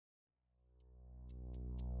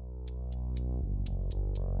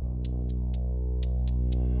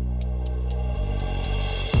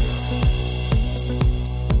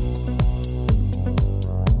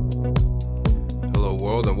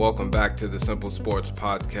welcome back to the Simple Sports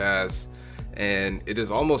Podcast. And it is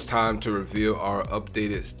almost time to reveal our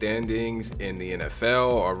updated standings in the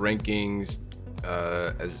NFL, our rankings,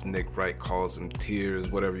 as Nick Wright calls them, tiers,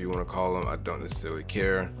 whatever you want to call them. I don't necessarily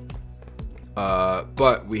care.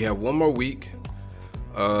 But we have one more week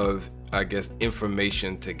of,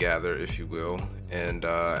 information to gather, if you will. And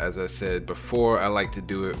as I said before, I like to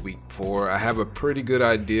do it week 4. I have a pretty good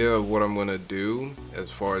idea of what I'm going to do as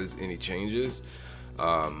far as any changes.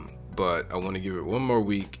 But I want to give it one more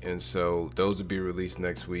week, and so those will be released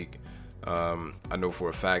next week. I know for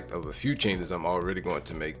a fact of a few changes I'm already going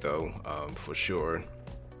to make, though, for sure.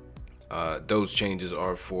 Those changes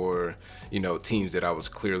are for, teams that I was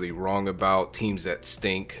clearly wrong about, teams that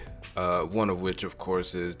stink, one of which, of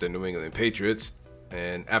course, is the New England Patriots.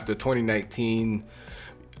 And after 2019,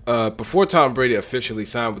 before Tom Brady officially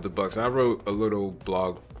signed with the Bucs, I wrote a little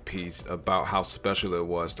blog piece about how special it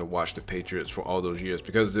was to watch the Patriots for all those years,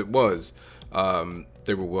 because it was.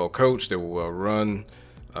 They were well coached, they were well run,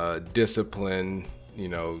 disciplined.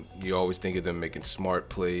 You always think of them making smart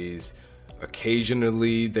plays.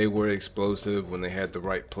 Occasionally, they were explosive when they had the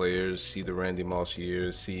right players. See the Randy Moss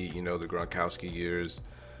years, see the Gronkowski years.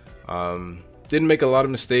 Didn't make a lot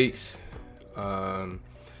of mistakes. And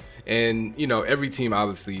every team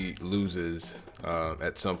obviously loses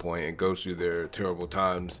at some point and goes through their terrible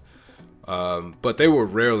times, but they were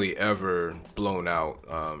rarely ever blown out.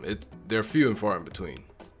 They're few and far in between,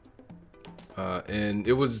 and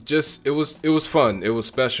it was fun. It was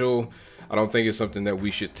special. I don't think it's something that we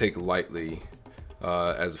should take lightly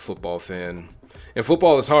as a football fan. And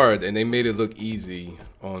football is hard, and they made it look easy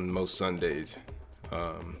on most Sundays.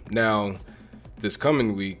 Now, this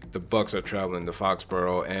coming week, the Bucs are traveling to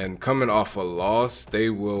Foxborough, and coming off a loss, they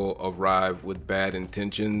will arrive with bad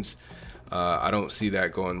intentions. I don't see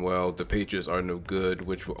that going well. The Patriots are no good,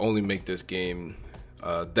 which will only make this game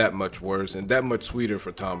that much worse and that much sweeter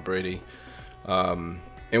for Tom Brady. And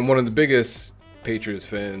one of the biggest Patriots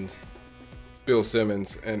fans, Bill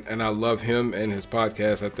Simmons, and I love him and his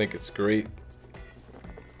podcast. I think it's great.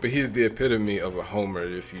 But he's the epitome of a homer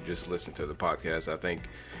if you just listen to the podcast. I think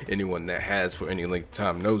anyone that has for any length of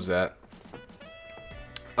time knows that.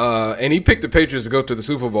 And he picked the Patriots to go to the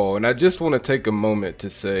Super Bowl. And I just want to take a moment to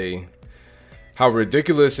say how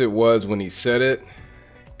ridiculous it was when he said it.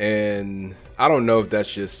 And I don't know if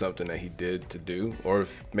that's just something that he did to do, or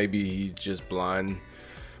if maybe he's just blindly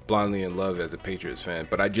in love as a Patriots fan.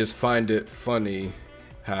 But I just find it funny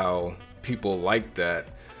how people like that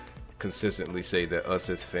consistently say that us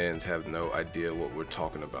as fans have no idea what we're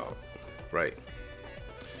talking about, right?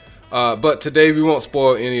 But today we won't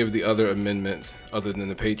spoil any of the other amendments other than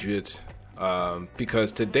the Patriots,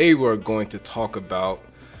 because today we're going to talk about,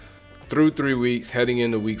 through 3 weeks heading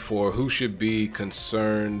into week 4, who should be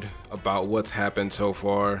concerned about what's happened so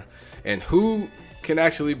far and who can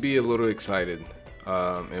actually be a little excited,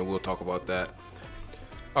 and we'll talk about that.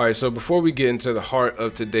 All right, so before we get into the heart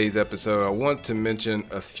of today's episode, I want to mention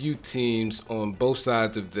a few teams on both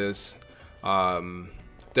sides of this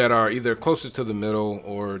that are either closer to the middle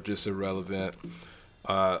or just irrelevant,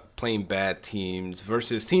 plain bad teams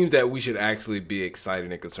versus teams that we should actually be excited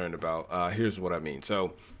and concerned about. Here's what I mean.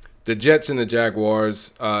 So the Jets and the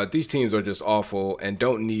Jaguars, these teams are just awful and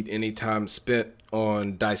don't need any time spent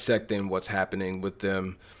on dissecting what's happening with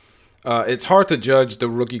them. It's hard to judge the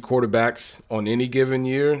rookie quarterbacks on any given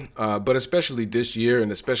year, but especially this year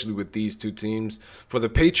and especially with these two teams. For the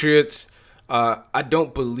Patriots, I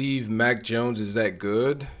don't believe Mac Jones is that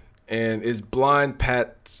good, and it's blind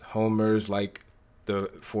Pat homers like the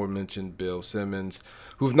aforementioned Bill Simmons,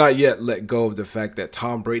 who've not yet let go of the fact that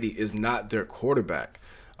Tom Brady is not their quarterback.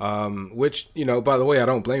 Which, by the way, I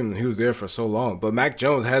don't blame him. He was there for so long. But Mac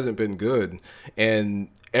Jones hasn't been good. And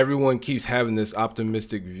everyone keeps having this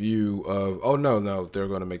optimistic view of, oh, no, they're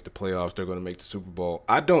going to make the playoffs. They're going to make the Super Bowl.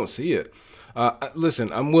 I don't see it.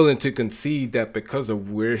 Listen, I'm willing to concede that because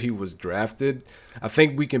of where he was drafted, I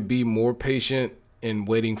think we can be more patient in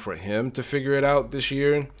waiting for him to figure it out this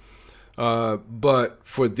year. But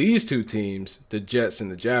for these two teams, the Jets and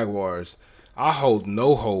the Jaguars, I hold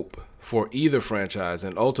no hope for either franchise,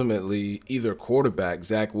 and ultimately either quarterback,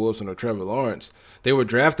 Zach Wilson or Trevor Lawrence. They were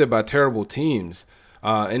drafted by terrible teams,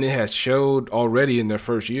 and it has showed already in their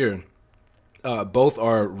first year. Both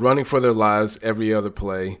are running for their lives every other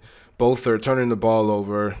play. Both are turning the ball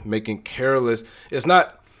over, making careless.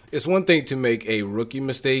 It's one thing to make a rookie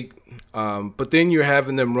mistake, but then you're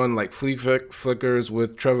having them run like flea flickers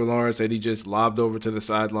with Trevor Lawrence that he just lobbed over to the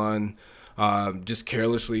sideline, just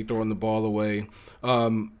carelessly throwing the ball away.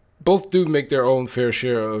 Both do make their own fair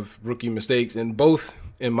share of rookie mistakes, and both,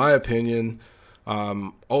 in my opinion,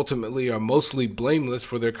 ultimately are mostly blameless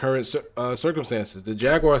for their current circumstances. The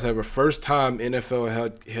Jaguars have a first-time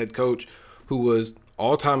NFL head coach who was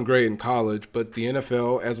all-time great in college, but the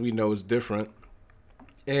NFL, as we know, is different.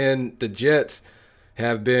 And the Jets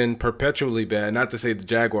have been perpetually bad. Not to say the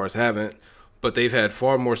Jaguars haven't, but they've had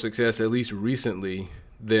far more success, at least recently,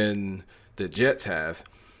 than the Jets have.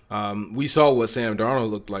 We saw what Sam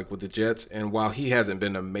Darnold looked like with the Jets, and while he hasn't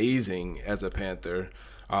been amazing as a Panther,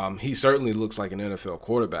 he certainly looks like an NFL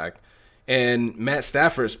quarterback. And Matt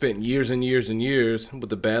Stafford spent years and years and years with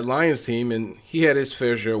the bad Lions team, and he had his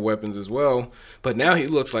fair share of weapons as well. But now he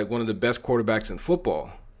looks like one of the best quarterbacks in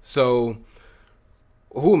football. So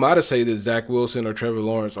who am I to say that Zach Wilson or Trevor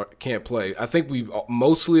Lawrence can't play? I think we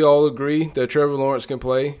mostly all agree that Trevor Lawrence can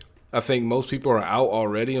play. I think most people are out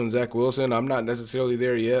already on Zach Wilson. I'm not necessarily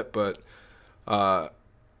there yet, but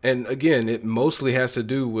and again, it mostly has to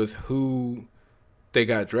do with who they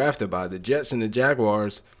got drafted by. The Jets and the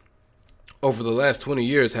Jaguars over the last 20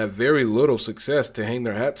 years have very little success to hang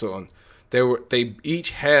their hats on. They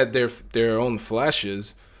each had their own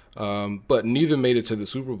flashes, but neither made it to the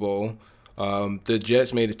Super Bowl. The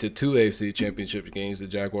Jets made it to 2 AFC Championship games. The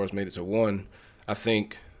Jaguars made it to 1, I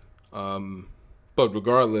think. But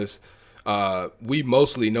regardless, we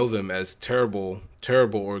mostly know them as terrible,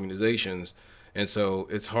 terrible organizations. And so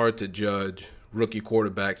it's hard to judge rookie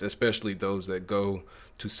quarterbacks, especially those that go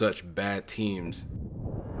to such bad teams.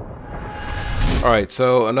 All right,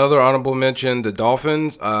 so another honorable mention, the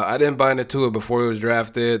Dolphins. I didn't buy into Tua before he was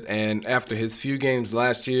drafted, and after his few games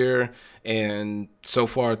last year and so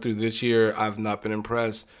far through this year, I've not been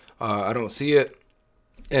impressed. I don't see it.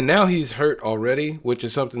 And now he's hurt already, which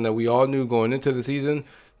is something that we all knew going into the season.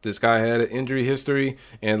 This guy had an injury history,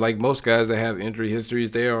 and like most guys that have injury histories,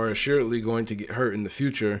 they are assuredly going to get hurt in the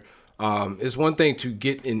future. It's one thing to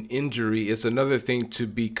get an injury. It's another thing to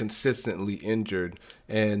be consistently injured.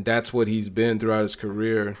 And that's what he's been throughout his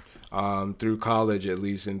career, through college at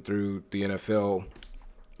least, and through the NFL.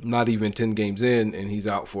 Not even 10 games in, and he's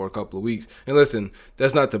out for a couple of weeks. And listen,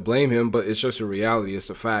 that's not to blame him, but it's just a reality. It's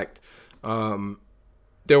a fact.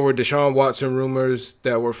 There were Deshaun Watson rumors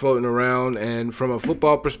that were floating around, and from a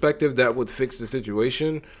football perspective, that would fix the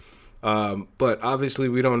situation. But obviously,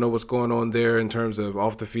 we don't know what's going on there in terms of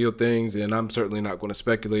off-the-field things, and I'm certainly not going to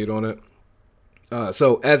speculate on it.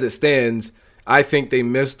 So as it stands, I think they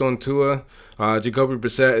missed on Tua. Jacoby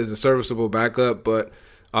Brissett is a serviceable backup, but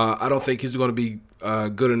I don't think he's going to be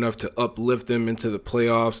good enough to uplift them into the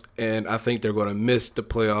playoffs, and I think they're going to miss the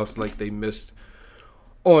playoffs like they missed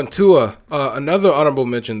on Tua. Another honorable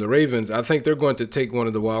mention, the Ravens. I think they're going to take one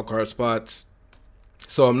of the wild card spots.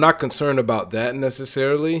 So I'm not concerned about that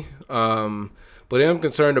necessarily, but I am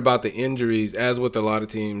concerned about the injuries, as with a lot of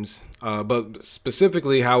teams, but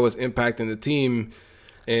specifically how it's impacting the team.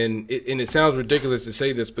 And it sounds ridiculous to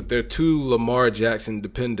say this, but they're too Lamar Jackson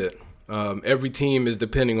dependent. Every team is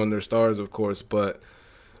depending on their stars, of course, but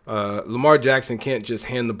Lamar Jackson can't just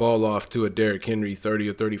hand the ball off to a Derrick Henry 30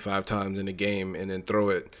 or 35 times in a game and then throw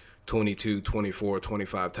it 22, 24,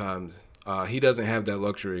 25 times. He doesn't have that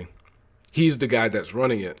luxury. He's the guy that's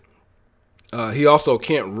running it. He also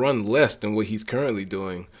can't run less than what he's currently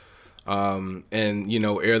doing and,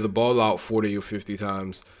 air the ball out 40 or 50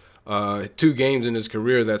 times. 2 games in his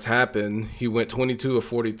career that's happened. He went 22 of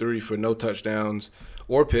 43 for no touchdowns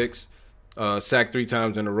or picks, sacked 3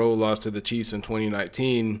 times in a row, lost to the Chiefs in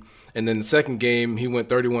 2019. And then the second game, he went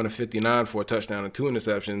 31 of 59 for a touchdown and 2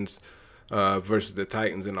 interceptions versus the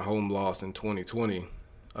Titans in a home loss in 2020.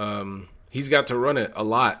 He's got to run it a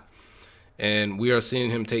lot. And we are seeing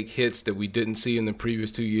him take hits that we didn't see in the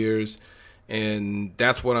previous 2 years. And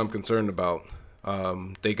that's what I'm concerned about.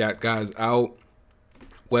 They got guys out,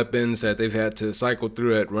 weapons that they've had to cycle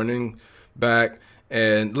through at running back.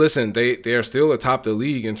 And listen, they are still atop the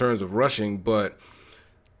league in terms of rushing, but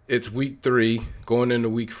it's week 3 going into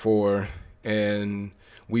week 4. And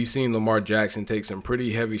we've seen Lamar Jackson take some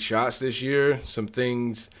pretty heavy shots this year, some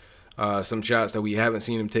shots that we haven't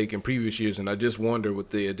seen him take in previous years. And I just wonder, with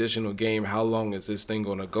the additional game, how long is this thing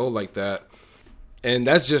going to go like that? And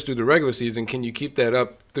that's just through the regular season. Can you keep that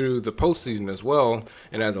up through the postseason as well?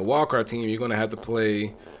 And as a wildcard team, you're going to have to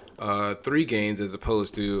play 3 games as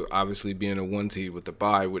opposed to obviously being a 1 seed with the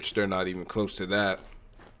bye, which they're not even close to that.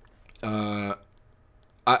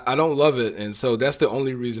 I don't love it, and so that's the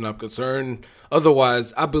only reason I'm concerned.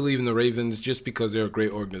 Otherwise, I believe in the Ravens just because they're a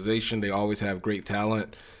great organization. They always have great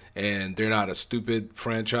talent, and they're not a stupid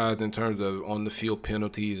franchise in terms of on-the-field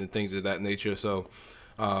penalties and things of that nature. So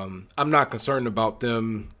I'm not concerned about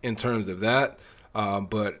them in terms of that,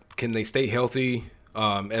 but can they stay healthy,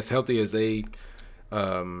 as healthy as they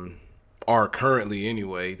are currently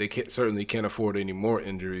anyway. They certainly can't afford any more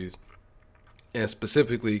injuries. And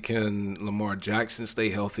specifically, can Lamar Jackson stay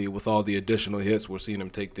healthy with all the additional hits we're seeing him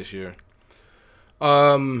take this year?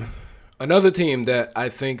 Another team that I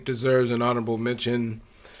think deserves an honorable mention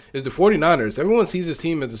is the 49ers. Everyone sees this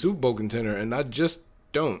team as a Super Bowl contender, and I just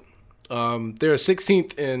don't. They're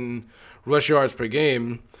 16th in rush yards per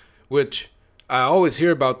game, which I always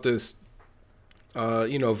hear about this,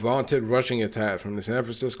 vaunted rushing attack from the San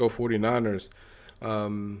Francisco 49ers.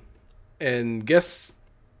 And guess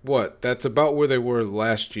what? That's about where they were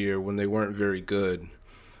last year when they weren't very good.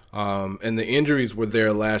 And the injuries were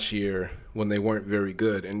there last year when they weren't very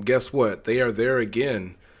good. And guess what? They are there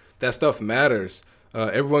again. That stuff matters.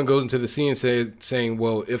 Everyone goes into the scene saying,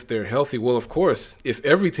 well, if they're healthy, well, of course, if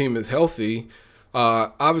every team is healthy,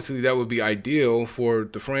 obviously that would be ideal for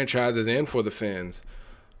the franchises and for the fans.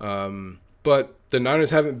 But the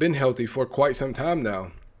Niners haven't been healthy for quite some time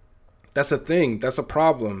now. That's a thing. That's a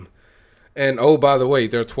problem. And, oh, by the way,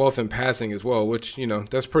 they're 12th in passing as well, which,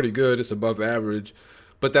 that's pretty good. It's above average.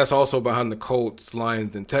 But that's also behind the Colts,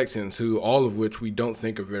 Lions, and Texans, who all of which we don't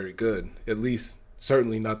think are very good. At least,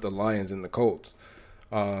 certainly not the Lions and the Colts.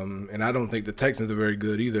 And I don't think the Texans are very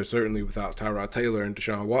good either, certainly without Tyrod Taylor and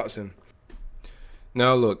Deshaun Watson.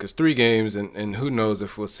 Now, look, it's 3 games, and who knows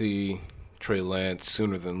if we'll see Trey Lance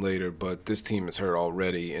sooner than later, but this team is hurt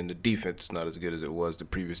already, and the defense is not as good as it was the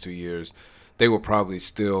previous 2 years. They will probably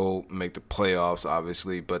still make the playoffs,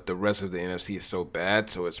 obviously, but the rest of the NFC is so bad,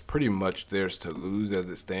 so it's pretty much theirs to lose as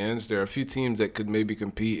it stands. There are a few teams that could maybe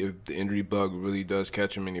compete if the injury bug really does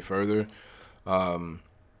catch them any further.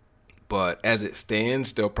 But as it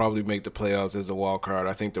stands, they'll probably make the playoffs as a wild card.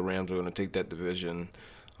 I think the Rams are going to take that division.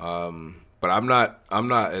 But I'm not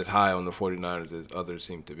as high on the 49ers as others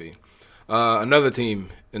seem to be. Another team,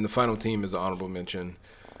 and the final team is an honorable mention,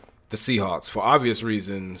 the Seahawks. For obvious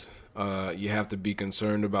reasons, you have to be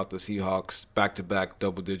concerned about the Seahawks. Back-to-back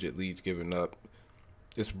double-digit leads given up.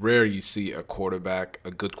 It's rare you see a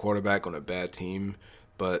good quarterback on a bad team.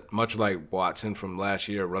 But much like Watson from last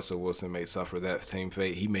year, Russell Wilson may suffer that same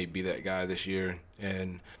fate. He may be that guy this year.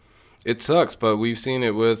 And it sucks, but we've seen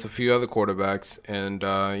it with a few other quarterbacks. And,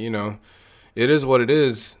 it is what it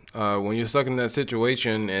is. When you're stuck in that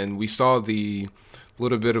situation, and we saw the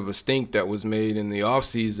little bit of a stink that was made in the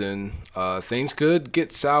offseason, things could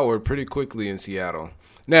get sour pretty quickly in Seattle.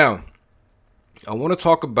 Now, I want to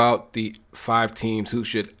talk about the 5 teams who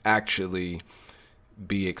should actually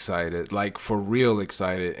be excited, like for real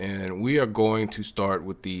excited, and we are going to start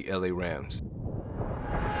with the LA Rams.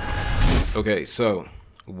 Okay, so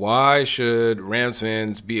why should Rams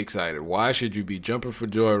fans be excited? Why should you be jumping for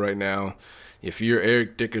joy right now if you're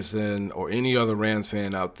Eric Dickerson or any other Rams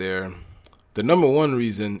fan out there? The number one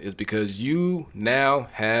reason is because you now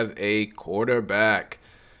have a quarterback.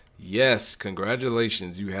 Yes,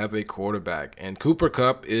 congratulations, you have a quarterback. And Cooper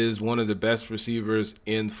Kupp is one of the best receivers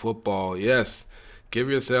in football. Yes. Give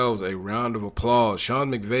yourselves a round of applause.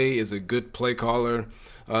 Sean McVay is a good play caller.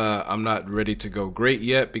 I'm not ready to go great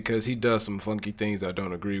yet because he does some funky things I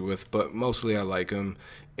don't agree with, but mostly I like him.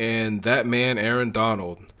 And that man, Aaron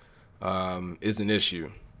Donald, is an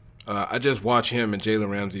issue. I just watch him and Jalen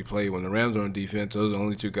Ramsey play. When the Rams are on defense, those are the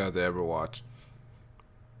only 2 guys I ever watch.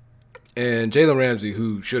 And Jalen Ramsey,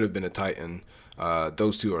 who should have been a Titan,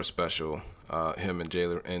 those 2 are special. Him and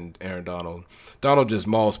Jalen and Aaron Donald. Donald just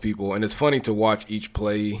mauls people, and it's funny to watch each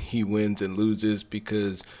play he wins and loses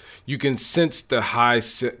because you can sense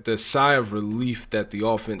the sigh of relief that the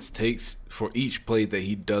offense takes for each play that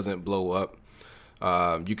he doesn't blow up.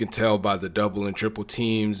 You can tell by the double and triple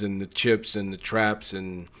teams and the chips and the traps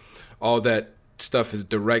and all that stuff is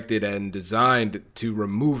directed and designed to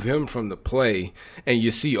remove him from the play, and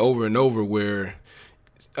you see over and over where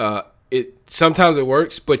sometimes it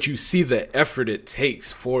works, but you see the effort it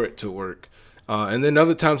takes for it to work. And then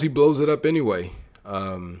other times he blows it up anyway.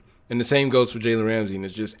 And the same goes for Jalen Ramsey, and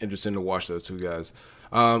it's just interesting to watch those 2 guys.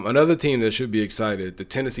 Another team that should be excited, the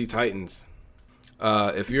Tennessee Titans.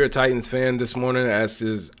 If you're a Titans fan this morning,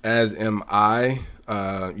 as am I,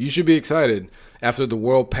 you should be excited. After the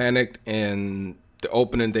world panicked and the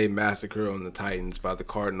opening day massacre on the Titans by the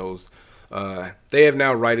Cardinals, they have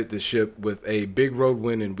now righted the ship with a big road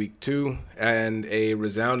win in week 2 and a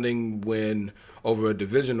resounding win over a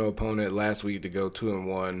divisional opponent last week to go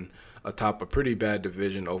 2-1 atop a pretty bad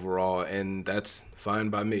division overall, and that's fine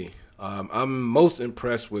by me. I'm most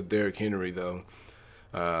impressed with Derrick Henry, though,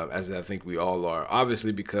 as I think we all are.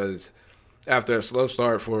 Obviously because after a slow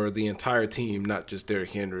start for the entire team, not just Derrick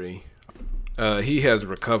Henry, he has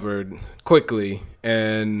recovered quickly,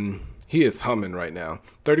 and he is humming right now.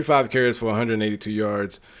 35 carries for 182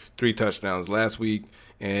 yards, 3 touchdowns last week,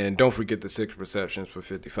 And don't forget the 6 receptions for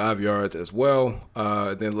 55 yards as well.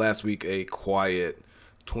 Then last week, a quiet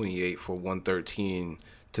 28 for 113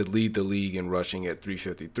 to lead the league in rushing at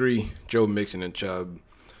 353. Joe Mixon and Chubb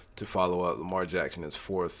to follow up. Lamar Jackson is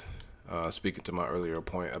fourth. Speaking to my earlier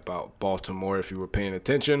point about Baltimore, if you were paying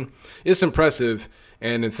attention, it's impressive.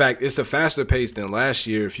 And in fact, it's a faster pace than last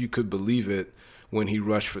year, if you could believe it, when he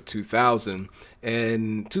rushed for 2,000.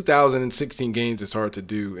 And 2,016 games is hard to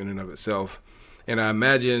do in and of itself. And I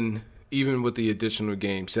imagine even with the additional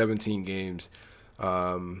game, 17 games,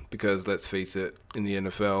 because let's face it, in the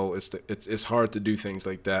NFL, it's hard to do things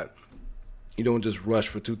like that. You don't just rush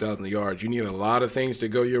for 2,000 yards. You need a lot of things to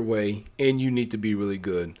go your way, and you need to be really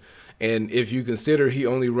good. And if you consider he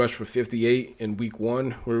only rushed for 58 in week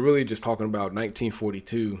 1, we're really just talking about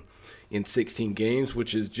 1942 in 16 games,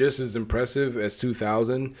 which is just as impressive as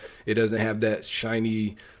 2,000. It doesn't have that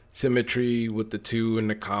shiny symmetry with the 2 and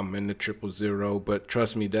the comma and the 000, but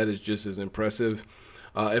trust me, that is just as impressive.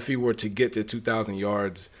 If he were to get to 2,000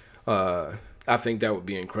 yards, I think that would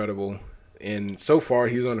be incredible. And so far,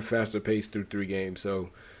 he's on a faster pace through 3 games. So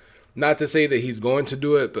not to say that he's going to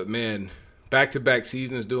do it, but man, back-to-back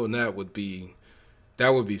seasons doing that would be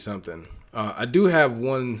something. I do have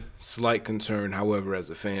one slight concern, however, as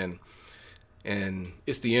a fan, and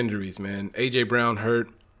it's the injuries, man. A.J. Brown hurt.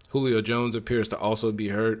 Julio Jones appears to also be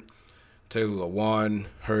hurt. Taylor Lewan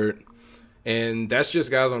hurt. And that's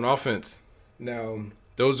just guys on offense. Now,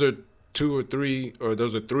 those are 3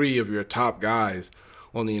 of your top guys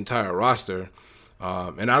on the entire roster.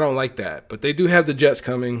 And I don't like that. But they do have the Jets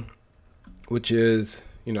coming, which is,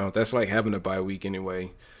 that's like having a bye week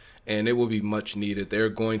anyway. And it will be much needed. They're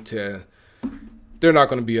not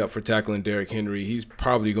going to be up for tackling Derrick Henry. He's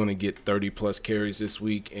probably going to get 30-plus carries this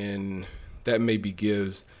week, and that maybe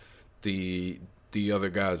gives the other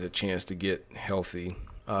guys a chance to get healthy.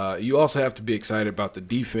 You also have to be excited about the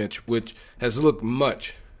defense, which has looked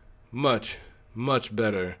much, much, much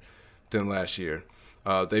better than last year.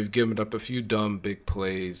 They've given up a few dumb big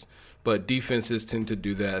plays, but defenses tend to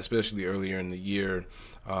do that, especially earlier in the year.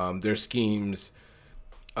 Their schemes,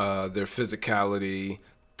 their physicality,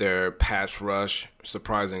 their pass rush,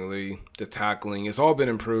 surprisingly, the tackling, it's all been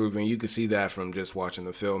improved, and you can see that from just watching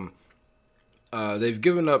the film. They've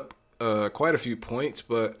given up quite a few points,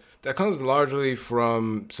 but that comes largely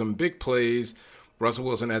from some big plays. Russell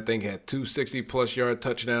Wilson, I think, had 2 60-plus yard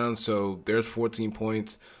touchdowns, so there's 14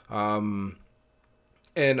 points. And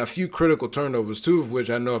a few critical turnovers, 2 of which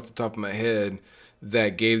I know off the top of my head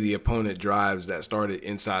that gave the opponent drives that started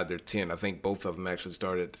inside their 10. I think both of them actually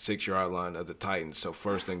started at the 6-yard line of the Titans, so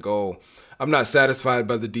 1st and goal. I'm not satisfied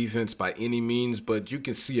by the defense by any means, but you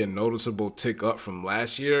can see a noticeable tick up from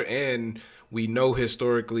last year, and we know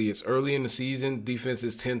historically it's early in the season.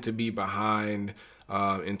 Defenses tend to be behind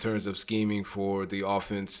in terms of scheming for the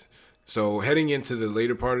offense. So heading into the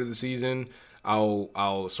later part of the season,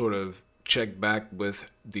 I'll sort of check back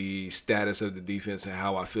with the status of the defense and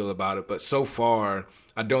how I feel about it. But so far,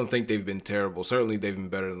 I don't think they've been terrible. Certainly, they've been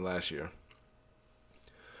better than last year.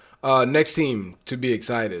 Next team to be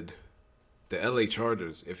excited, the LA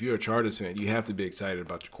Chargers. If you're a Chargers fan, you have to be excited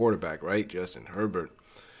about your quarterback, right? Justin Herbert.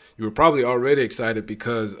 You were probably already excited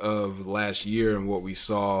because of last year and what we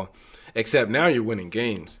saw, except now you're winning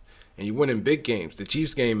games, and you're winning big games. The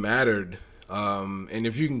Chiefs game mattered, and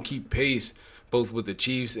if you can keep pace both with the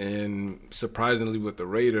Chiefs and surprisingly with the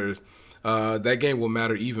Raiders, that game will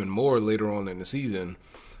matter even more later on in the season.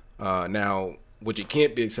 Now, what you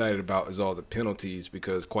can't be excited about is all the penalties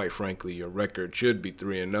because, quite frankly, your record should be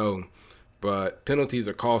 3-0, but penalties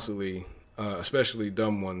are costly, especially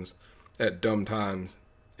dumb ones at dumb times.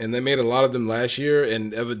 And they made a lot of them last year,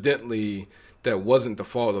 and evidently that wasn't the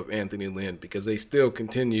fault of Anthony Lynn because they still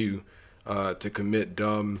continue to commit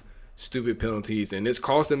dumb, stupid penalties. And it's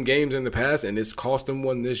cost them games in the past, and it's cost them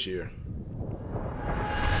one this year.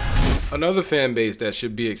 Another fan base that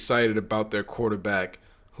should be excited about their quarterback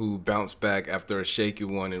who bounced back after a shaky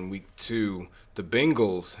one in week 2, the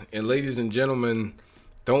Bengals. And ladies and gentlemen,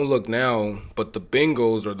 don't look now, but the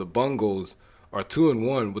Bengals or the Bungles are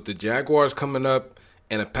 2-1 with the Jaguars coming up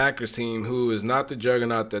and a Packers team who is not the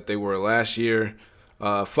juggernaut that they were last year.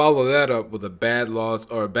 Follow that up with a bad loss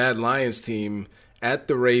or a bad Lions team at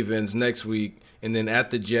the Ravens next week and then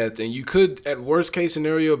at the Jets. And you could, at worst case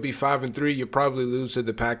scenario, be 5-3. You'll probably lose to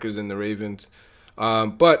the Packers and the Ravens.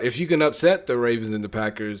 But if you can upset the Ravens and the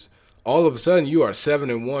Packers, all of a sudden you are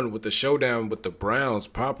 7-1 with the showdown with the Browns,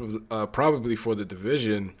 probably for the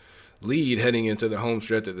division lead heading into the home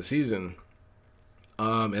stretch of the season.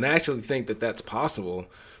 And I actually think that that's possible.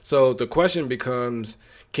 So the question becomes,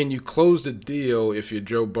 can you close the deal if you're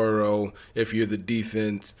Joe Burrow, if you're the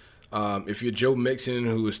defense? If you're Joe Mixon,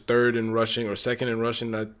 who is third in rushing or second in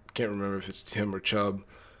rushing, I can't remember if it's him or Chubb.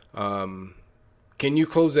 Can you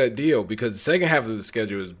close that deal? Because the second half of the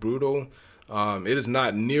schedule is brutal. It is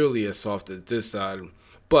not nearly as soft as this side.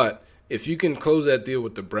 But if you can close that deal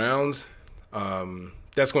with the Browns,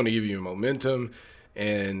 that's going to give you momentum.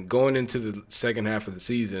 And going into the second half of the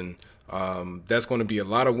season, that's going to be a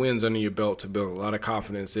lot of wins under your belt to build a lot of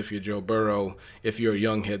confidence if you're Joe Burrow, if you're a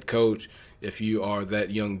young head coach, if you are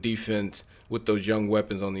that young defense with those young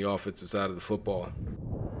weapons on the offensive side of the football.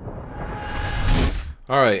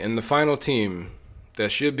 All right, and the final team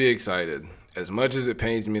that should be excited, as much as it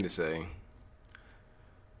pains me to say,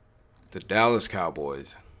 the Dallas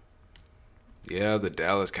Cowboys. Yeah, the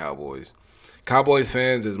Dallas Cowboys. Cowboys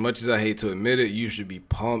fans, as much as I hate to admit it, you should be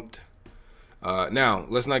pumped. Now,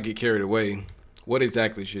 let's not get carried away. What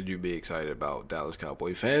exactly should you be excited about, Dallas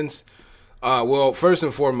Cowboy fans? Well, first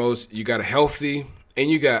and foremost, you got a healthy and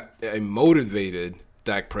you got a motivated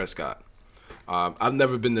Dak Prescott. I've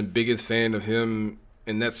never been the biggest fan of him,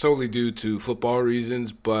 and that's solely due to football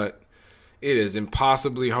reasons, but it is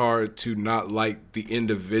impossibly hard to not like the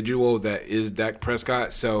individual that is Dak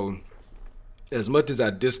Prescott. So as much as I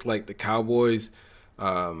dislike the Cowboys,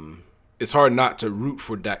 it's hard not to root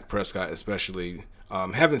for Dak Prescott, especially.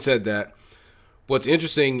 Having said that, what's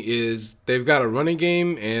interesting is they've got a running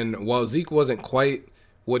game, and while Zeke wasn't quite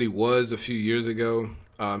what he was a few years ago,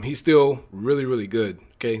 he's still really, really good.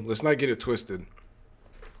 Okay, let's not get it twisted.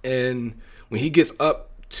 And when he gets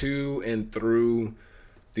up to and through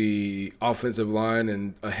the offensive line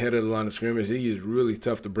and ahead of the line of scrimmage, he is really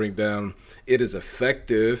tough to bring down. It is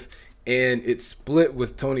effective, and it's split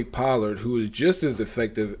with Tony Pollard, who is just as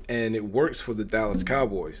effective, and it works for the Dallas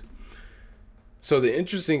Cowboys. So the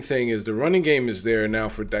interesting thing is the running game is there now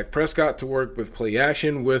for Dak Prescott to work with play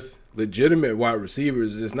action with legitimate wide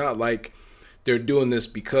receivers. It's not like they're doing this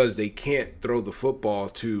because they can't throw the football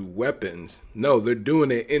to weapons. No, they're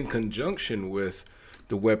doing it in conjunction with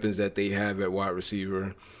the weapons that they have at wide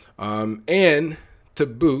receiver. And to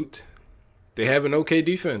boot, they have an okay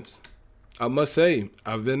defense. I must say,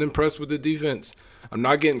 I've been impressed with the defense. I'm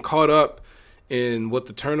not getting caught up in what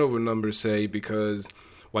the turnover numbers say, because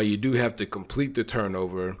while you do have to complete the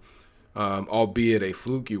turnover, albeit a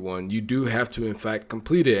fluky one, you do have to, in fact,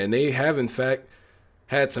 complete it. And they have, in fact,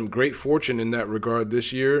 had some great fortune in that regard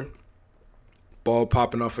this year. Ball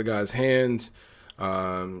popping off a guy's hands,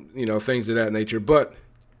 things of that nature. But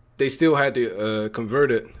they still had to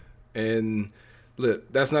convert it. And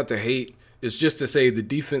look, that's not to hate. It's just to say the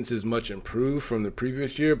defense is much improved from the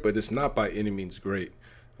previous year, but it's not by any means great.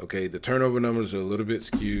 Okay, the turnover numbers are a little bit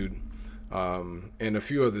skewed, and a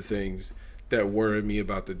few other things that worry me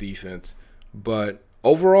about the defense. But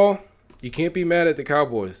overall, you can't be mad at the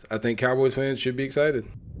Cowboys. I think Cowboys fans should be excited.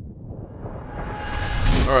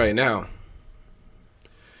 All right, now,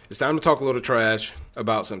 it's time to talk a little trash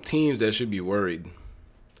about some teams that should be worried.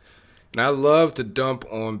 And I love to dump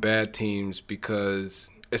on bad teams because,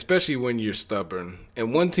 especially when you're stubborn,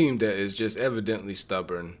 and one team that is just evidently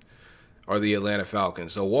stubborn are the Atlanta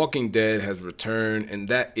Falcons. So Walking Dead has returned, and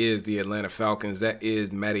that is the Atlanta Falcons. That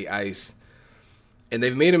is Matty Ice. And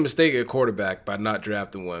they've made a mistake at quarterback by not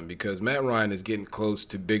drafting one, because Matt Ryan is getting close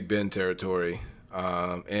to Big Ben territory,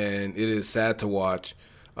 and it is sad to watch.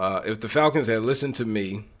 If the Falcons had listened to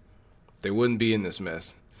me, they wouldn't be in this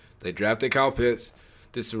mess. They drafted Kyle Pitts.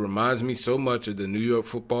 This reminds me so much of the New York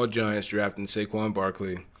Football Giants drafting Saquon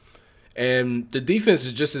Barkley. And the defense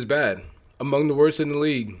is just as bad, among the worst in the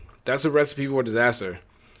league. That's a recipe for disaster.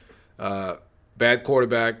 Bad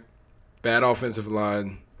quarterback, bad offensive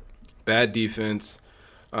line, bad defense.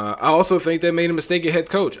 I also think they made a mistake at head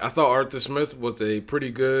coach. I thought Arthur Smith was a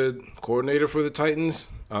pretty good coordinator for the Titans.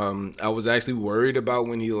 I was actually worried about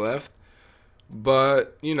when he left.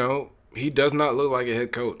 But, he does not look like a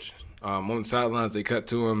head coach. On the sidelines, they cut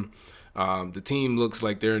to him. The team looks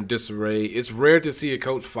like they're in disarray. It's rare to see a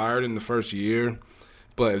coach fired in the first year.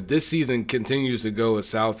 But if this season continues to go as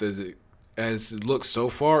south as it looks so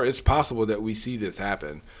far, it's possible that we see this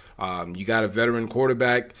happen. You got a veteran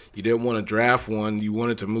quarterback. You didn't want to draft one. You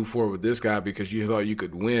wanted to move forward with this guy because you thought you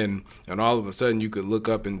could win. And all of a sudden you could look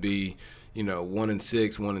up and be,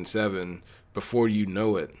 1-6, 1-7 before you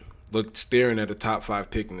know it. Look, staring at a top 5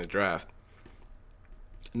 pick in the draft.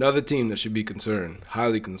 Another team that should be concerned,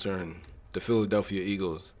 highly concerned, the Philadelphia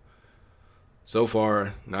Eagles. So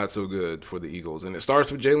far, not so good for the Eagles. And it starts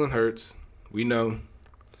with Jalen Hurts. We know.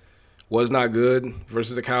 Was not good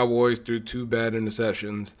versus the Cowboys, threw 2 bad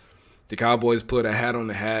interceptions. The Cowboys put a hat on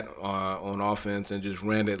the hat on offense and just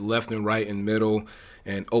ran it left and right and middle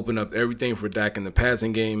and opened up everything for Dak in the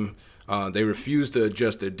passing game. They refused to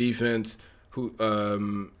adjust their defense,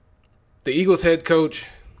 The Eagles head coach,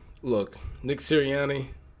 look, Nick Sirianni,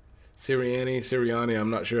 I'm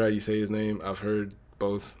not sure how you say his name. I've heard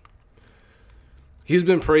both. He's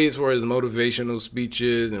been praised for his motivational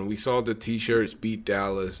speeches, and we saw the T-shirts beat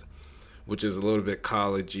Dallas, which is a little bit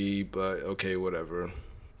college-y, but okay, whatever.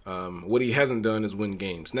 What he hasn't done is win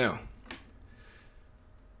games. Now,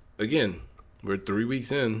 again, we're 3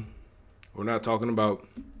 weeks in. We're not talking about,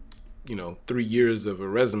 3 years of a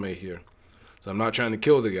resume here. So I'm not trying to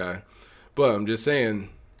kill the guy. But I'm just saying,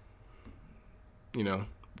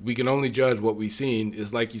 we can only judge what we've seen.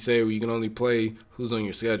 It's like you say, we can only play who's on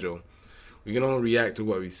your schedule. We can only react to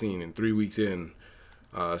what we've seen. And 3 weeks in,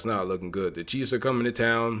 it's not looking good. The Chiefs are coming to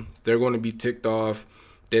town. They're going to be ticked off.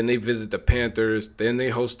 Then they visit the Panthers. Then they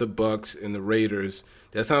host the Bucks and the Raiders.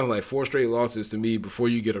 That sounds like 4 straight losses to me before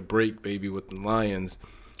you get a break, baby, with the Lions.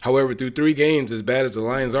 However, through 3 games, as bad as the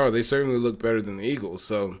Lions are, they certainly look better than the Eagles.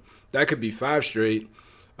 So that could be 5 straight,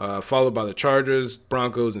 followed by the Chargers,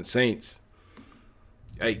 Broncos, and Saints.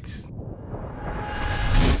 Yikes.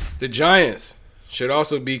 The Giants should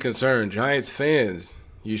also be concerned. Giants fans,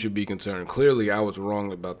 you should be concerned. Clearly, I was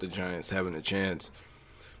wrong about the Giants having a chance,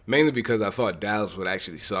 mainly because I thought Dallas would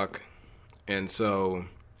actually suck. And so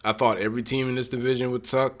I thought every team in this division would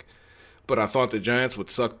suck, but I thought the Giants would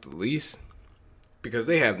suck the least because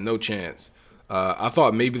they have no chance. I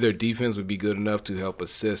thought maybe their defense would be good enough to help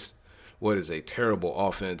assist what is a terrible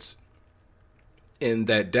offense, and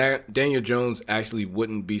that Daniel Jones actually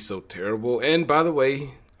wouldn't be so terrible. And by the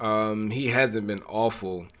way, he hasn't been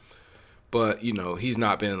awful, but, he's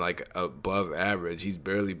not been like above average. He's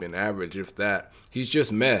barely been average, if that. He's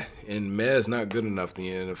just meh, and meh is not good enough in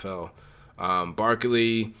the NFL.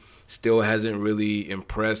 Barkley still hasn't really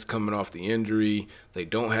impressed coming off the injury. They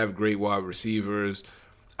don't have great wide receivers.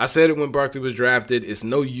 I said it when Barkley was drafted. It's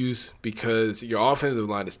no use because your offensive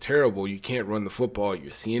line is terrible. You can't run the football. You're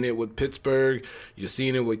seeing it with Pittsburgh. You're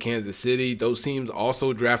seeing it with Kansas City. Those teams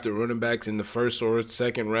also drafted running backs in the first or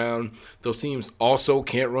second round. Those teams also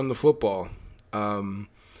can't run the football. And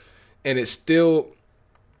it's still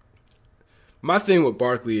 – my thing with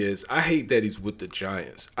Barkley is I hate that he's with the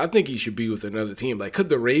Giants. I think he should be with another team. Like, could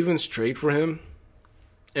the Ravens trade for him?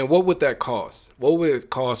 And what would that cost? What would it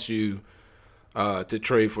cost you to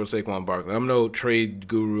trade for Saquon Barkley? I'm no trade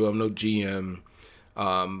guru. I'm no GM.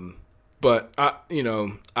 But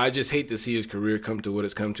I just hate to see his career come to what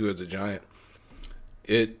it's come to as a Giant.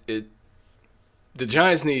 The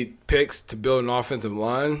Giants need picks to build an offensive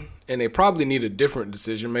line, and they probably need a different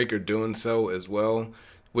decision maker doing so as well,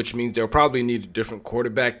 which means they'll probably need a different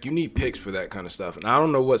quarterback. You need picks for that kind of stuff. And I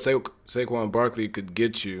don't know what Saquon Barkley could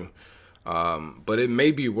get you, but it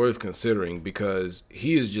may be worth considering because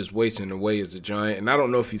he is just wasting away as a Giant. And I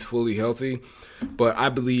don't know if he's fully healthy, but I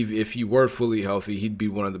believe if he were fully healthy, he'd be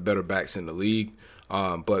one of the better backs in the league.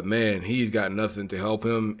 But, man, he's got nothing to help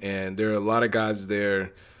him. And there are a lot of guys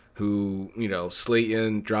there who,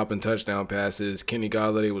 Slayton dropping touchdown passes. Kenny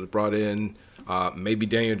Golladay was brought in. Maybe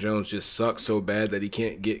Daniel Jones just sucks so bad that he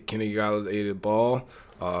can't get Kenny Golladay the ball.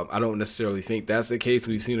 I don't necessarily think that's the case.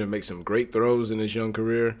 We've seen him make some great throws in his young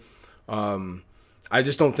career. I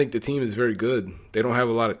just don't think the team is very good. They don't have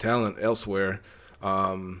a lot of talent elsewhere.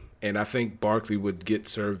 And I think Barkley would get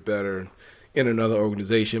served better in another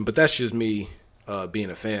organization. But that's just me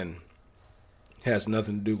being a fan. It has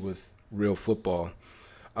nothing to do with real football.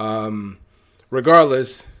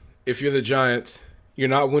 Regardless, if you're the Giants, you're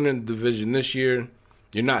not winning the division this year.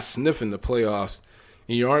 You're not sniffing the playoffs.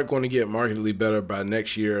 And you aren't going to get markedly better by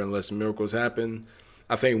next year unless miracles happen.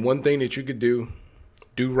 I think one thing that you could do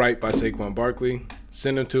right by Saquon Barkley,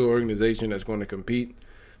 send him to an organization that's going to compete,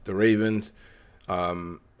 the Ravens. I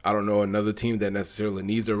don't know another team that necessarily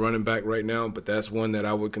needs a running back right now, but that's one that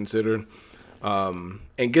I would consider. And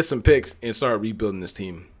get some picks and start rebuilding this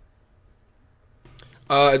team.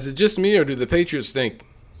 Is it just me or do the Patriots stink?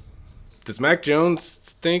 Does Mac Jones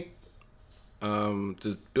stink?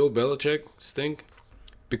 Does Bill Belichick stink?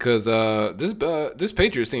 Because this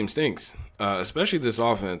Patriots team stinks, especially this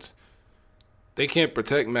offense. They can't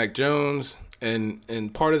protect Mac Jones,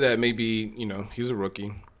 and part of that may be, he's a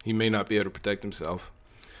rookie. He may not be able to protect himself.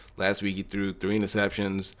 Last week he threw 3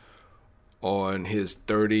 interceptions on his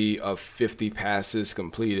 30 of 50 passes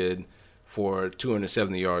completed for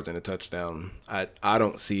 270 yards and a touchdown. I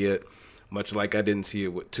don't see it, much like I didn't see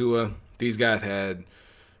it with Tua. These guys had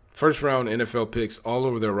first-round NFL picks all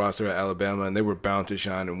over their roster at Alabama, and they were bound to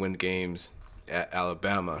shine and win games at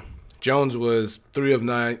Alabama. Jones was 3 of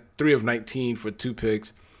 19 for 2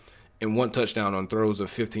 picks and 1 touchdown on throws of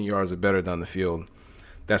 15 yards or better down the field.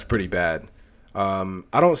 That's pretty bad. I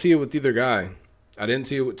don't see it with either guy. I didn't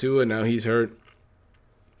see it with Tua. Now he's hurt.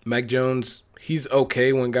 Mac Jones, He's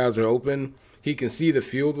okay when guys are open. He can see the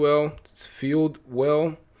field well.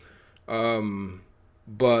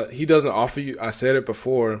 But he doesn't offer you, I said it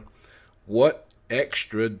before, what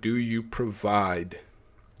extra do you provide?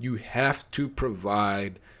 You have to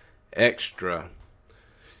provide extra.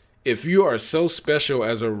 If you are so special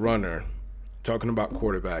as a runner, talking about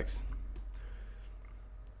quarterbacks,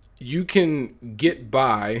 you can get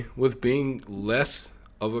by with being less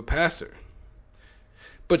of a passer.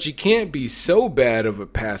 But you can't be so bad of a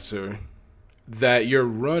passer that your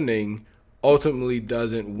running ultimately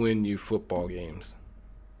doesn't win you football games.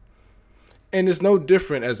 And it's no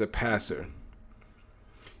different as a passer.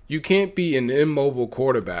 You can't be an immobile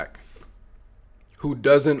quarterback who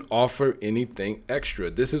doesn't offer anything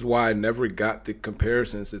extra. This is why I never got the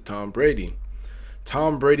comparisons to Tom Brady.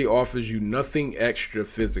 Tom Brady offers you nothing extra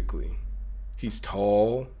physically. He's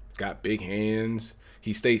tall, got big hands,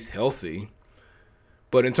 he stays healthy.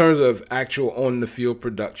 But in terms of actual on-the-field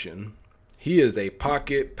production, he is a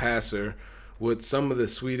pocket passer with some of the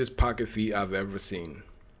sweetest pocket feet I've ever seen.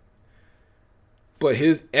 But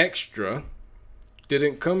his extra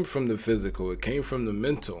didn't come from the physical. It came from the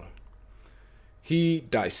mental. He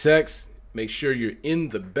dissects, makes sure you're in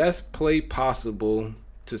the best play possible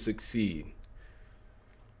to succeed.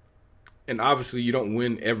 And obviously you don't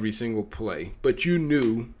win every single play, but you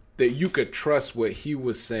knew that you could trust what he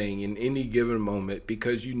was saying in any given moment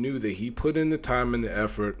because you knew that he put in the time and the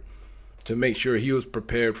effort to make sure he was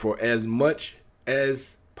prepared for as much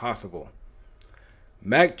as possible.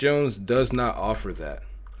 Mac Jones does not offer that.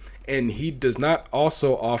 And he does not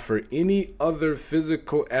also offer any other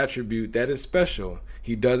physical attribute that is special.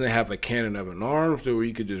 He doesn't have a cannon of an arm so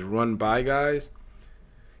he could just run by guys.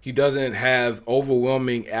 He doesn't have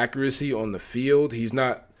overwhelming accuracy on the field. He's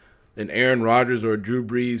not an Aaron Rodgers or Drew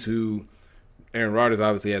Brees who Aaron Rodgers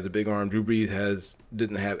obviously has a big arm. Drew Brees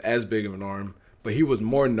didn't have as big of an arm, but he was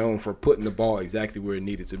more known for putting the ball exactly where it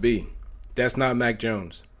needed to be. That's not Mac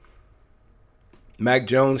Jones. Mac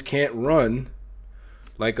Jones can't run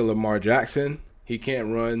like a Lamar Jackson. He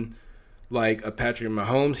can't run like a Patrick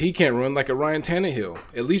Mahomes. He can't run like a Ryan Tannehill.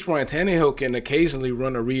 At least Ryan Tannehill can occasionally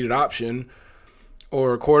run a read option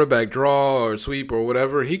or a quarterback draw or sweep or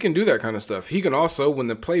whatever. He can do that kind of stuff. He can also, when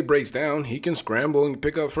the play breaks down, he can scramble and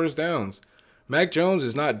pick up first downs. Mac Jones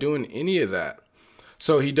is not doing any of that.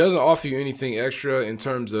 So he doesn't offer you anything extra in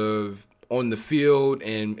terms of on the field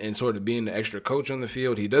and sort of being the extra coach on the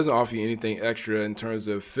field. He doesn't offer you anything extra in terms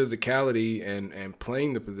of physicality and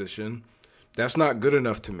playing the position. That's not good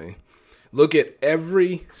enough to me. Look at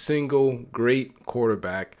every single great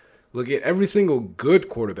quarterback. Look at every single good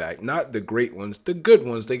quarterback, not the great ones, the good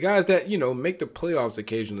ones, the guys that, make the playoffs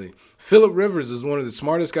occasionally. Phillip Rivers is one of the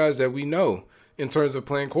smartest guys that we know in terms of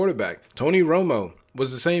playing quarterback. Tony Romo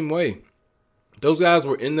was the same way. Those guys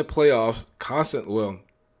were in the playoffs constantly. Well,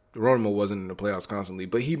 Romo wasn't in the playoffs constantly,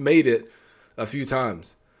 but he made it a few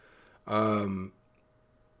times. Those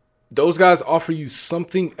guys offer you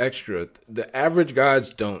something extra. The average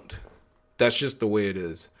guys don't. That's just the way it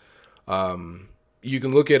is. You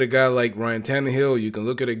can look at a guy like Ryan Tannehill. You can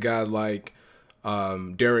look at a guy like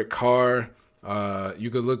Derek Carr. You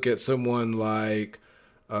could look at someone like,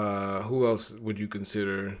 who else would you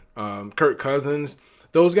consider? Kirk Cousins.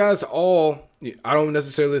 Those guys all, I don't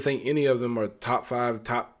necessarily think any of them are top 5,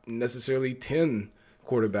 top necessarily 10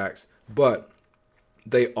 quarterbacks, but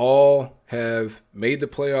they all have made the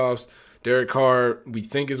playoffs. Derek Carr, we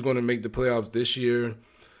think, is going to make the playoffs this year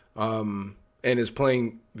and is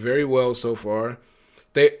playing very well so far.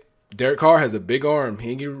 Derek Carr has a big arm.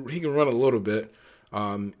 He can run a little bit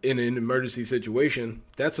in an emergency situation.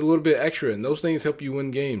 That's a little bit extra, and those things help you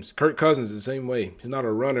win games. Kirk Cousins is the same way. He's not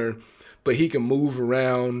a runner, but he can move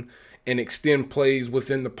around and extend plays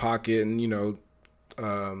within the pocket and,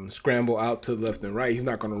 scramble out to the left and right. He's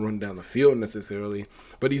not going to run down the field necessarily,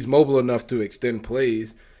 but he's mobile enough to extend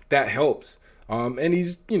plays. That helps. And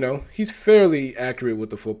he's fairly accurate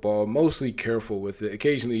with the football, mostly careful with it.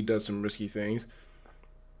 Occasionally he does some risky things.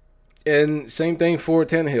 And same thing for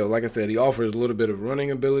Tannehill. Like I said, he offers a little bit of running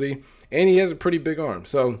ability, and he has a pretty big arm.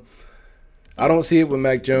 So I don't see it with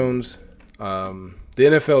Mac Jones. The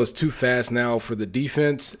NFL is too fast now for the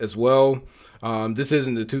defense as well. This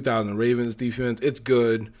isn't the 2000 Ravens defense. It's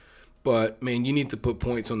good, but, man, you need to put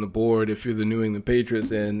points on the board if you're the New England Patriots.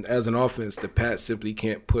 And as an offense, the Pats simply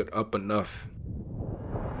can't put up enough.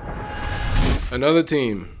 Another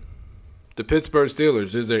team, the Pittsburgh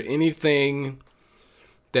Steelers. Is there anything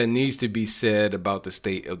that needs to be said about the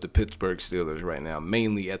state of the Pittsburgh Steelers right now,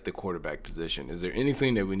 mainly at the quarterback position? Is there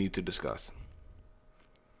anything that we need to discuss?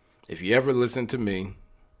 If you ever listen to me,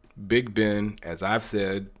 Big Ben, as I've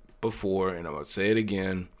said before, and I'm going to say it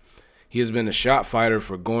again, He has been a shot fighter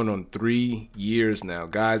for going on 3 years now.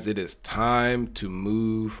 Guys, it is time to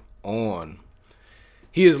move on.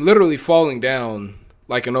 He is literally falling down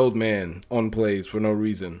like an old man on plays for no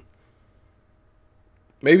reason.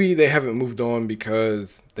 Maybe they haven't moved on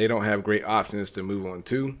because they don't have great options to move on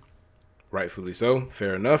to. Rightfully so.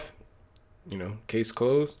 Fair enough. Case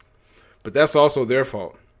closed. But that's also their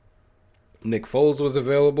fault. Nick Foles was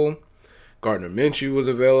available. Gardner Minshew was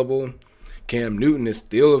available. Cam Newton is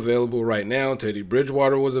still available right now. Teddy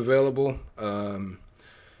Bridgewater was available. And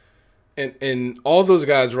all those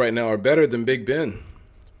guys right now are better than Big Ben.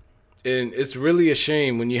 And it's really a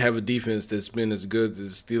shame when you have a defense that's been as good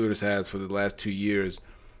as the Steelers has for the last 2 years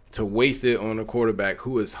to waste it on a quarterback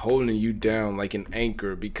who is holding you down like an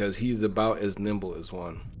anchor because he's about as nimble as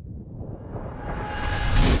one.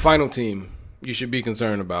 The final team you should be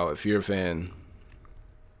concerned about if you're a fan,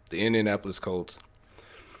 the Indianapolis Colts.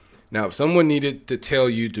 Now, if someone needed to tell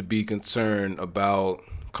you to be concerned about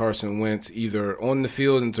Carson Wentz either on the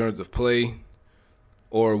field in terms of play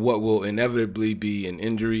or what will inevitably be an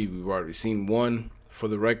injury, we've already seen one for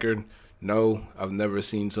the record. No, I've never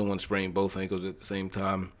seen someone sprain both ankles at the same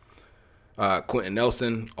time. Quentin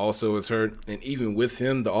Nelson also is hurt, and even with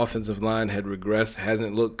him, the offensive line had regressed,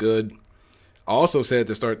 hasn't looked good. I also said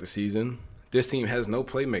to start the season, this team has no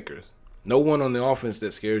playmakers. No one on the offense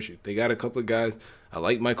that scares you. They got a couple of guys. I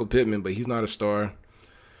like Michael Pittman, but he's not a star.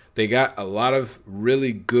 They got a lot of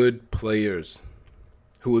really good players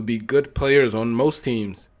who would be good players on most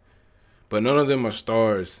teams, but none of them are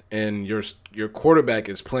stars, and your quarterback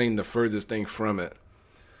is playing the furthest thing from it.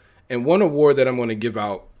 And one award that I'm going to give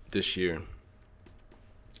out this year,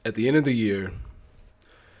 at the end of the year,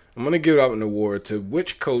 I'm going to give out an award to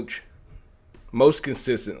which coach most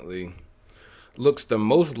consistently looks the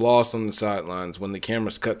most lost on the sidelines when the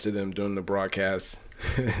cameras cut to them during the broadcast.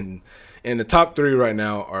 And the top 3 right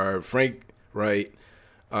now are Frank Wright,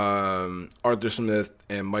 Arthur Smith,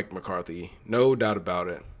 and Mike McCarthy. No doubt about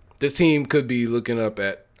it. This team could be looking up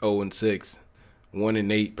at 0-6,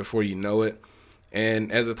 1-8 before you know it.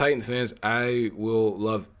 And as a Titans fan, I will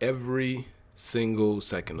love every single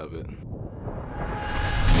second of it.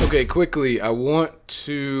 Okay, quickly, I want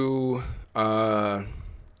to go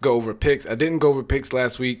over picks. I didn't go over picks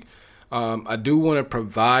last week. I do want to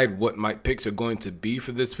provide what my picks are going to be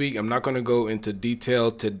for this week. I'm not going to go into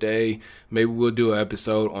detail today. Maybe we'll do an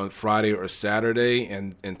episode on Friday or Saturday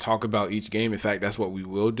and talk about each game. In fact, that's what we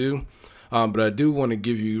will do. But I do want to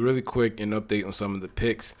give you really quick an update on some of the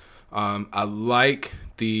picks. I like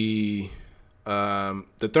the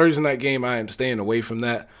Thursday night game. I am staying away from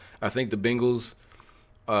that. I think the Bengals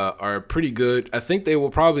are pretty good. I think they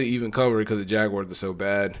will probably even cover because the Jaguars are so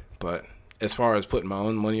bad. But as far as putting my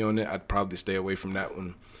own money on it, I'd probably stay away from that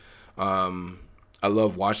one. I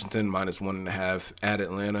love Washington -1.5 at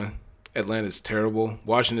Atlanta. Atlanta's terrible.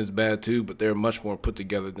 Washington's bad too, but they're much more put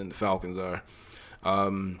together than the Falcons are.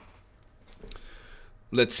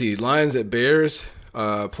 Let's see. Lions at Bears,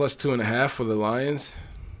 +2.5 for the Lions.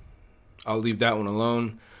 I'll leave that one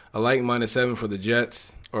alone. I like -7 for the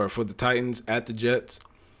Jets, or for the Titans at the Jets.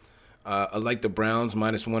 I like the Browns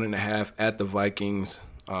 -1.5 at the Vikings.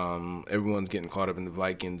 Everyone's getting caught up in the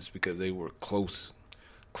Vikings because they were close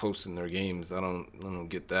in their games. I don't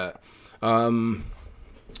get that.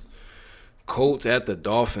 Colts at the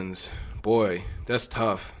Dolphins. Boy, that's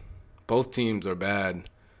tough. Both teams are bad.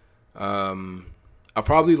 I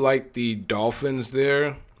probably like the Dolphins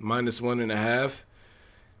there, -1.5.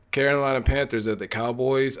 Carolina Panthers at the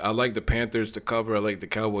Cowboys. I like the Panthers to cover. I like the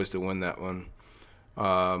Cowboys to win that one.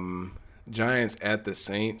 Giants at the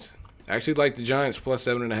Saints. I actually like the Giants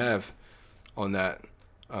 +7.5 on that.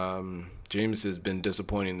 Jameis has been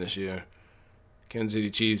disappointing this year. Kansas City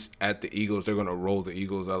Chiefs at the Eagles. They're going to roll the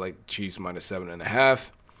Eagles. I like the Chiefs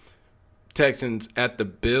 -7.5. Texans at the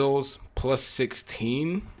Bills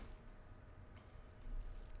 +16.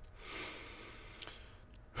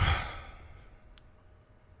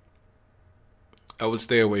 I would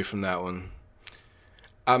stay away from that one.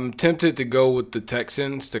 I'm tempted to go with the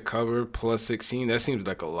Texans to cover +16. That seems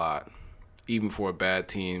like a lot, even for a bad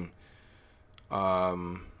team.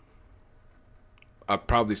 I'd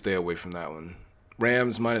probably stay away from that one.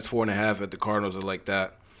 Rams -4.5 at the Cardinals. I like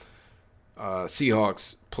that.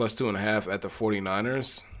 Seahawks +2.5 at the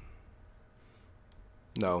 49ers.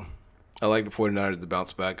 No. I like the 49ers to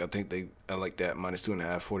bounce back. I like that.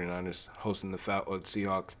 -2.5 49ers hosting the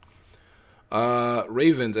Seahawks.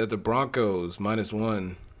 Ravens at the Broncos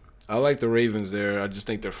 -1. I like the Ravens there. I just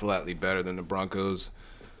think they're flatly better than the Broncos.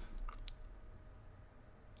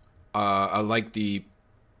 I like the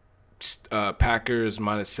Packers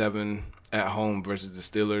 -7 at home versus the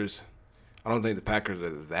Steelers. I don't think the Packers are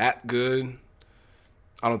that good.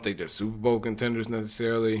 I don't think they're Super Bowl contenders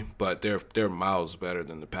necessarily, but they're miles better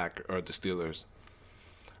than the Packers or the Steelers.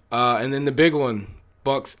 And then the big one,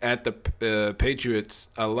 Bucks at the Patriots.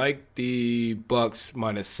 I like the Bucks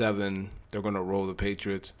 -7. They're gonna roll the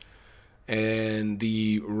Patriots. And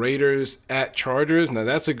the Raiders at Chargers. Now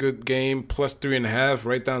that's a good game, +3.5,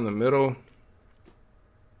 right down the middle.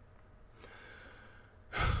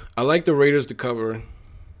 I like the Raiders to cover.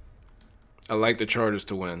 I like the Chargers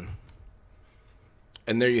to win.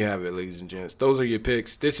 And there you have it, ladies and gents. Those are your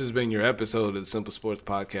picks. This has been your episode of the Simple Sports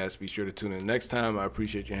Podcast. Be sure to tune in next time. I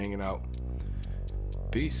appreciate you hanging out.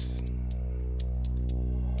 Peace.